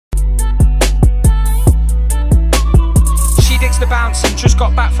bouncing. Just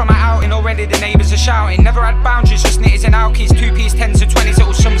got back from my outing, already the neighbours are shouting. Never had boundaries, just knitters and alkies. 2p's, 10s and 20s,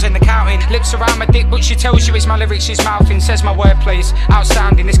 little sums in the counting. Lips around my dick, but she tells you it's my lyrics she's mouthing. Says my wordplay's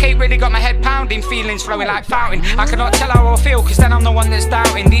outstanding. This cake really got my head pounding, feelings flowing like fountain. I cannot tell how I feel, cause then I'm the one that's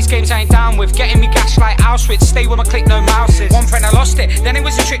doubting. These games I ain't down with, getting me gashed like Auschwitz. Stay with my click, no mouses. One friend I lost it, then it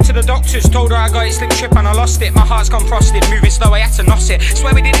was a trick to the doctors. Told her I got it, slip trip and I lost it. My heart's gone frosted, moving slow, I had to nos it.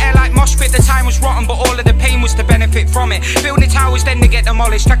 Swear we did air like mosh pit, the time was rotten, but all of the pain was to benefit from it. Building towers then to get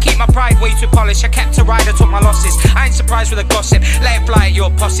demolished. I keep my pride way too polished. I kept a ride, I took my losses. I ain't surprised with the gossip, let it fly at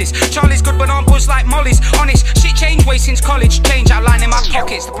your posses. Charlie's good but on buzz like Molly's. Honest, shit changed way since college. Change outline in my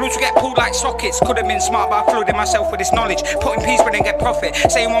pockets, the blues will get pulled like sockets. Could have been smart but I flooded myself with this knowledge. Putting peace but then get profit.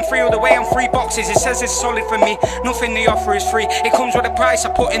 Saying 1 free all the way on 3 boxes. It says it's solid for me, nothing the offer is free. It comes with a price,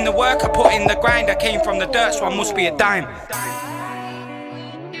 I put in the work, I put in the grind. I came from the dirt so I must be a dime.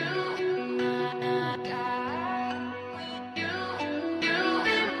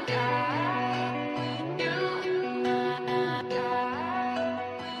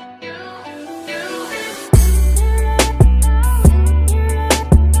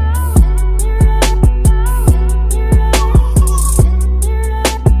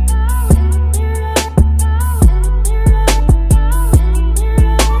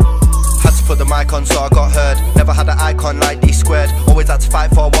 So I got heard, never had an icon like D squared. Always had to fight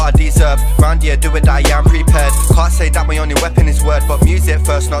for what I deserve. Round here do it that I am prepared. Can't say that my only weapon is word, but music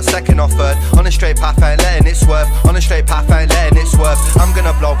first, not second or third. On a straight path I ain't letting it swerve. On a straight path I ain't letting it swerve. I'm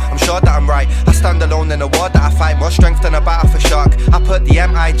gonna blow, I'm sure that I'm right. I stand alone in a war that I fight. More strength than a battle for shark. I put the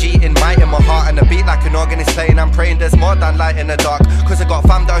M.I.G in might in my heart. And the beat like an organ is playing. I'm praying there's more than light in the dark. Cause I got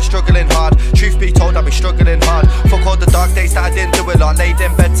fam that are struggling hard. Truth be told I've been struggling hard. Fuck all the dark days that I didn't do a lot. Laid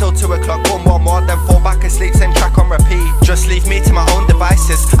in bed till 2 o'clock, one more, then fall back asleep, same track on repeat. Just leave me to my own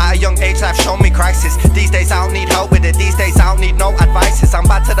devices. At a young age life shown me crisis. These days I don't need help with it, these days I don't need no advices. I'm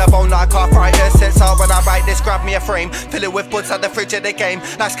bad to the bone like arthritis. It's hard when I write this, grab me a frame. Fill it with buds at the fridge of the game.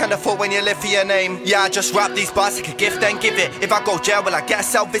 Life's kinda full when you live for your name. Yeah, I just rap these bars like a gift then give it. If I go jail will I get a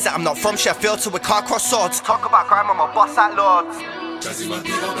cell visit? I'm not from Sheffield so we can't cross swords. Talk about crime, I'm a boss at Lords.